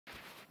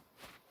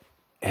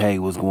Hey,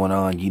 what's going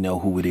on? You know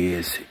who it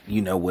is.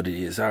 You know what it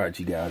is. All right,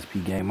 you guys,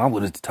 P-Game. I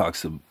wanted to talk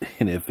some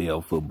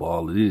NFL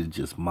football. It is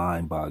just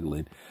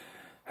mind-boggling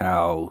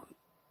how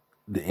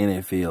the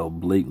NFL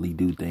blatantly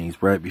do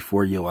things right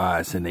before your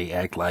eyes, and they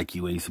act like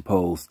you ain't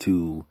supposed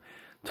to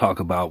talk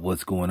about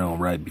what's going on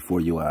right before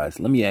your eyes.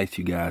 Let me ask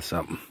you guys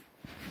something.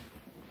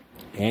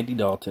 Andy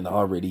Dalton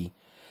already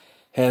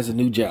has a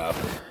new job.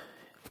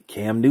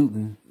 Cam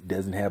Newton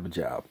doesn't have a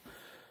job.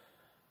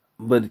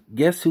 But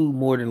guess who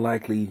more than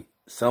likely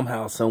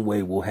somehow, some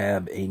way will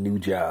have a new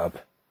job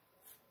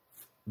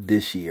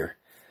this year?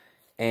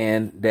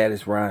 And that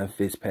is Ryan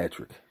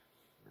Fitzpatrick.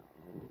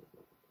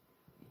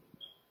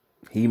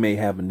 He may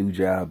have a new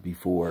job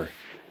before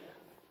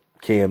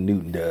Cam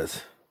Newton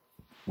does,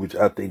 which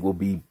I think will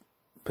be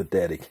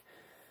pathetic.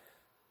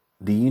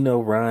 Do you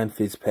know Ryan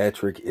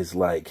Fitzpatrick is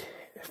like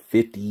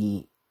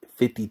 53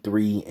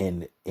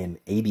 and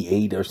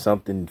 88 or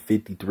something,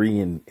 53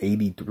 and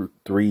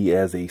 83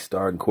 as a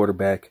starting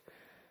quarterback,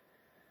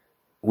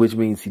 which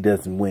means he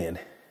doesn't win,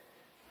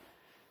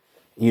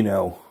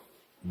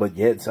 but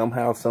yet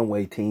somehow, some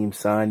way, teams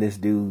sign this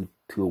dude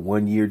to a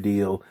 1-year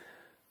deal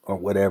or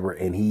whatever,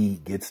 and he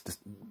gets to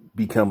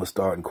become a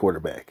starting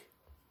quarterback.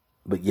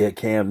 But yet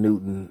Cam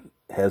Newton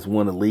has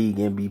won a league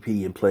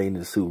MVP and played in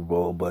the Super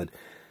Bowl, but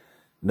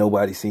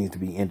nobody seems to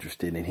be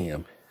interested in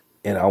him.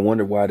 And I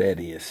wonder why that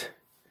is.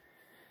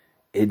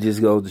 It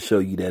just goes to show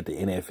you that the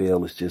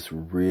NFL is just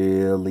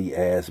really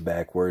ass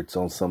backwards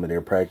on some of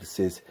their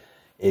practices.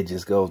 It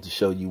just goes to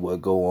show you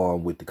what go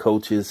on with the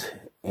coaches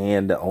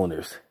and the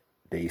owners.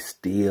 They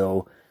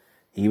still,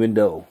 even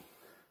though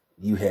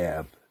you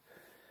have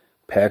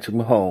Patrick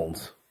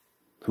Mahomes,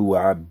 who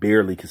I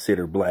barely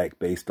consider black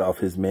based off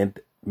his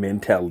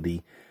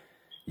mentality.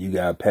 You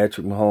got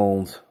Patrick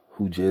Mahomes,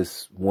 who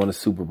just won a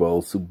Super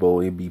Bowl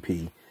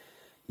MVP.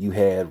 You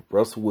had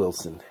Russell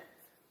Wilson.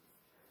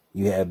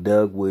 You have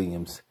Doug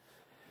Williams.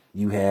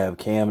 You have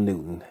Cam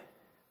Newton.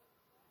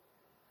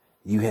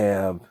 You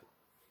have,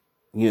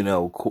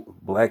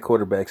 black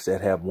quarterbacks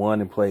that have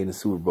won and played in the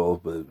Super Bowl,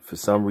 but for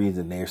some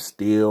reason there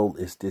still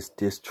is this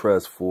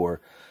distrust for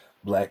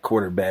black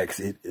quarterbacks.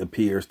 It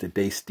appears that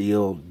they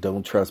still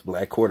don't trust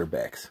black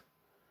quarterbacks.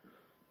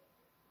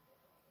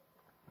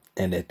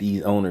 And that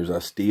these owners are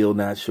still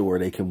not sure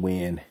they can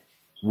win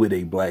with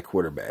a black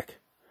quarterback.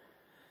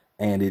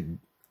 And it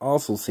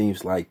also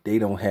seems like they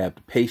don't have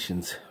the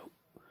patience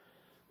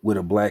with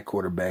a black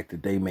quarterback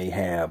that they may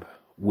have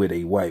with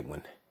a white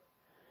one.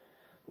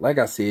 Like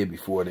I said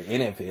before, the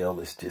NFL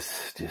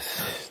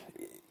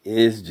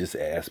is just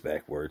ass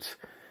backwards.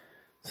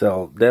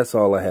 So that's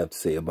all I have to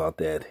say about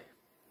that.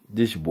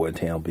 This your boy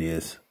Town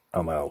Biz.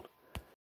 I'm out.